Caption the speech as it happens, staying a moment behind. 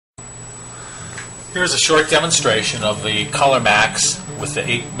Here's a short demonstration of the ColorMax with the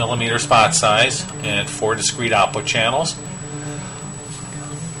 8mm spot size and 4 discrete output channels.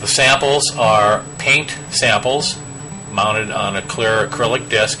 The samples are paint samples mounted on a clear acrylic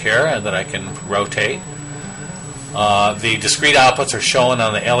disc here that I can rotate. The discrete outputs are shown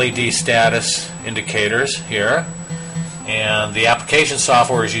on the LED status indicators here, and the application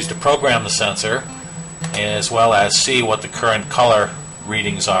software is used to program the sensor as well as see what the current color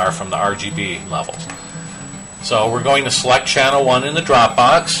readings are from the RGB levels. So we're going to select channel 1 in the drop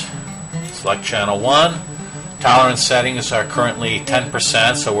box. Select channel 1. Tolerance settings are currently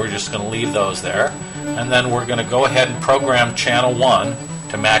 10%, so we're just going to leave those there. And then we're going to go ahead and program channel 1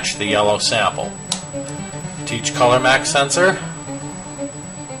 to match the yellow sample to each ColorMax sensor.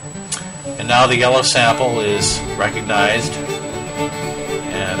 And now the yellow sample is recognized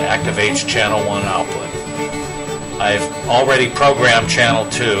and activates channel 1 output. I've already programmed channel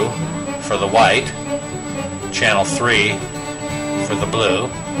 2 for the white, channel 3 for the blue,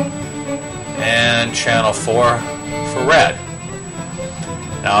 and channel 4 for red.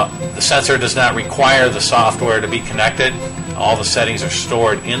 Now, the sensor does not require the software to be connected. All the settings are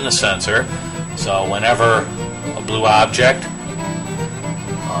stored in the sensor, so whenever a blue object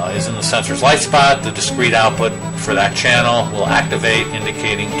is in the sensor's light spot, the discrete output for that channel will activate,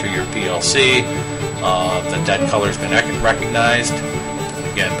 indicating to your PLC that that color has been recognized.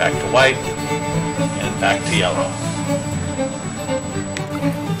 Again, back to white and back to yellow.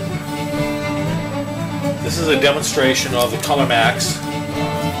 This is a demonstration of the ColorMax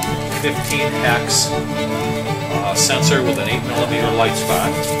 15x sensor with an 8mm light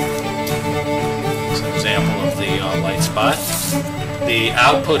spot. It's an example of the light spot. The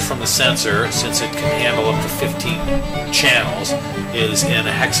output from the sensor, since it can handle up to 15 channels, is in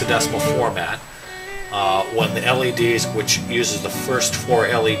a hexadecimal format. When the LEDs, which uses the first 4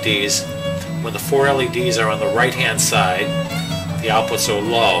 LEDs, when the 4 LEDs are on the right-hand side, the outputs are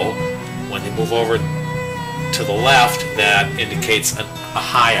low. When they move over to the left, that indicates a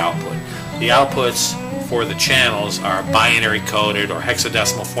high output. The outputs for the channels are binary coded or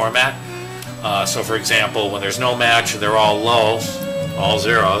hexadecimal format. So for example, when there's no match, they're all low, all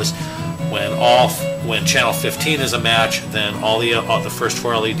zeros. When channel 15 is a match, then all the first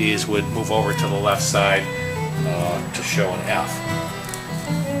 4 LEDs would move over to the left side to show an F.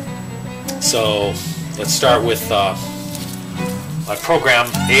 So let's start with I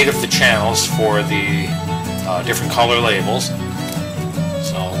programmed 8 of the channels for the different color labels.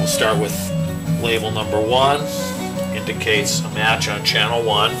 So we'll start with label number 1, indicates a match on channel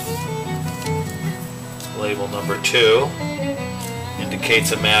 1. Label number 2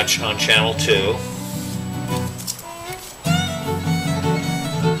 indicates a match on channel 2.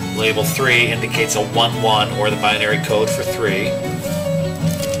 Label 3 indicates a 1-1 or the binary code for 3.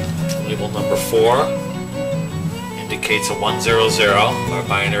 Label number 4 indicates a 1-0-0 or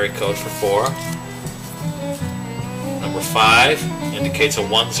binary code for 4. Number 5 indicates a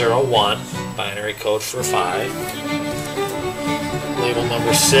 1-0-1 binary code for 5. Label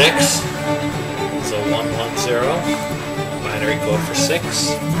number 6 is a 1-1-0 binary code for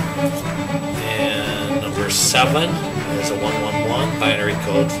 6. And number 7 is a 1-1-1 binary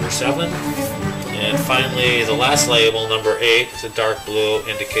code for 7. And finally, the last label, number 8, is a dark blue,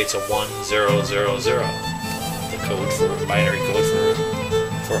 indicates a 1-0-0-0. The code for binary code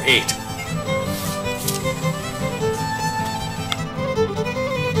for 8.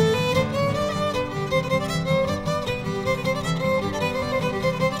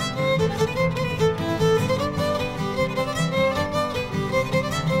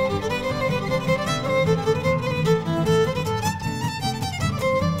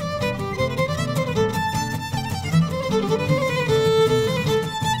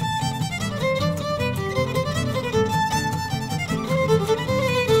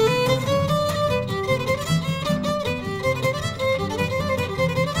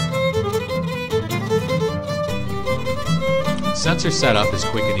 Sensor setup is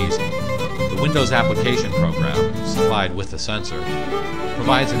quick and easy. The Windows application program, supplied with the sensor,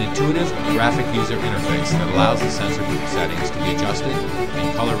 provides an intuitive graphic user interface that allows the sensor settings to be adjusted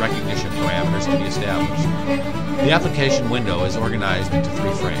and color recognition parameters to be established. The application window is organized into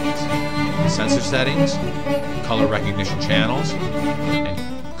 3 frames: the sensor settings, color recognition channels, and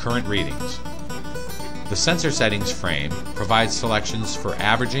current readings. The sensor settings frame provides selections for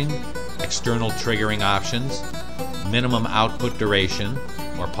averaging, external triggering options, minimum output duration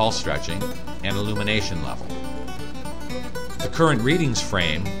or pulse stretching, and illumination level. The current readings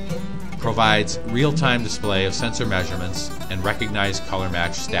frame provides real-time display of sensor measurements and recognized color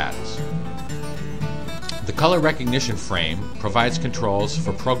match status. The The color recognition frame provides controls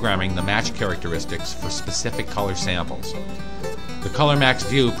for programming the match characteristics for specific color samples. The ColorMax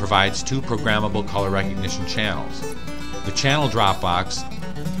view provides two programmable color recognition channels. The channel dropbox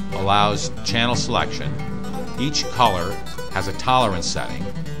allows channel selection. Each color has a tolerance setting,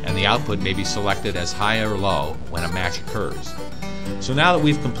 and the output may be selected as high or low when a match occurs. So now that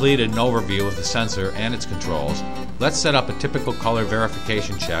we've completed an overview of the sensor and its controls, let's set up a typical color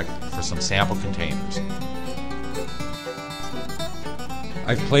verification check for some sample containers.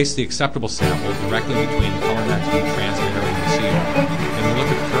 I've placed the acceptable sample directly between the ColorMax view transmitter and receiver. Then we look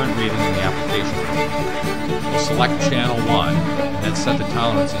at the current reading in the application. We'll select channel 1 and then set the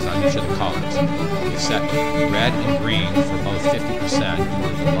tolerances on each of the colors. We set red and green for both 50%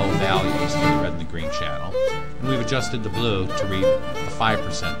 due to the low values for the red and the green channel. And we've adjusted the blue to read the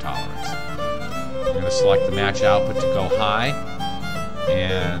 5% tolerance. We're going to select the match output to go high,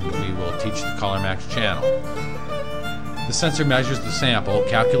 and we will teach the ColorMax channel. The sensor measures the sample,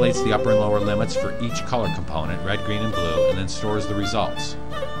 calculates the upper and lower limits for each color component, red, green, and blue, and then stores the results.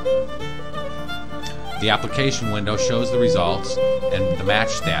 The application window shows the results and the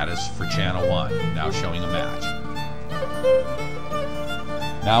match status for channel 1, now showing a match.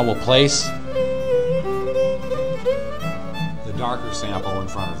 Now we'll place the darker sample in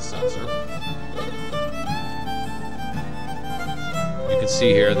front of the sensor. You can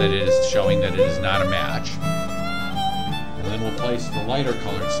see here that it is showing that it is not a match. And then we'll place the lighter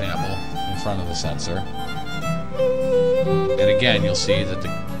colored sample in front of the sensor. And again, you'll see that the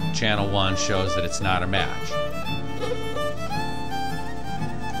channel 1 shows that it's not a match.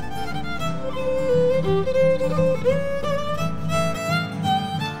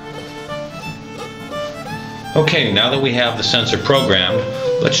 Okay, now that we have the sensor programmed,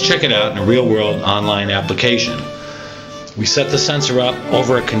 let's check it out in a real-world online application. We set the sensor up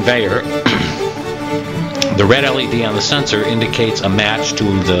over a conveyor. The red LED on the sensor indicates a match to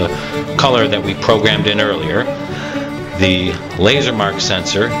the color that we programmed in earlier. The laser mark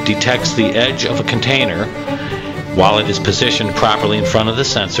sensor detects the edge of a container while it is positioned properly in front of the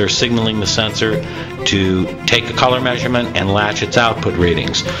sensor, signaling the sensor to take a color measurement and latch its output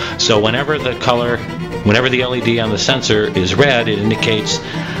readings. So whenever the LED on the sensor is red, it indicates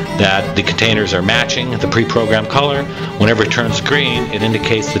that the containers are matching the pre-programmed color. Whenever it turns green, it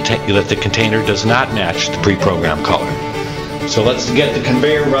indicates that the container does not match the pre-programmed color. So let's get the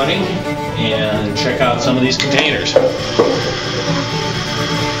conveyor running and check out some of these containers.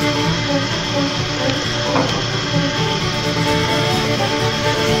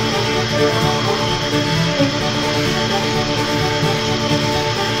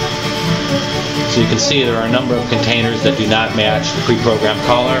 So you can see there are a number of containers that do not match the pre-programmed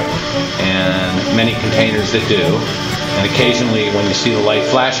color and many containers that do. And occasionally when you see the light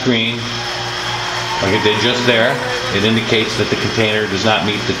flash green, like it did just there, it indicates that the container does not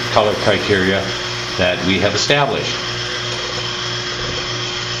meet the color criteria that we have established.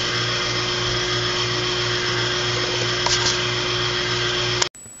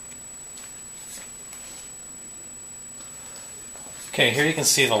 Okay, here you can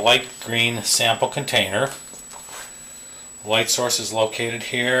see the light green sample container. The light source is located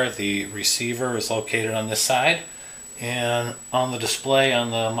here, the receiver is located on this side, and on the display on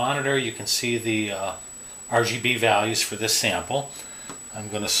the monitor you can see the RGB values for this sample. I'm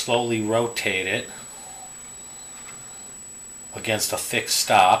going to slowly rotate it against a fixed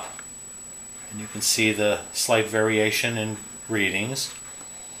stop, and you can see the slight variation in readings.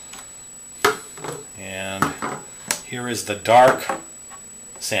 And here is the dark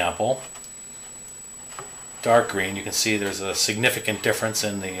sample, dark green. You can see there's a significant difference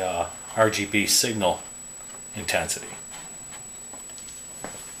in the RGB signal intensity.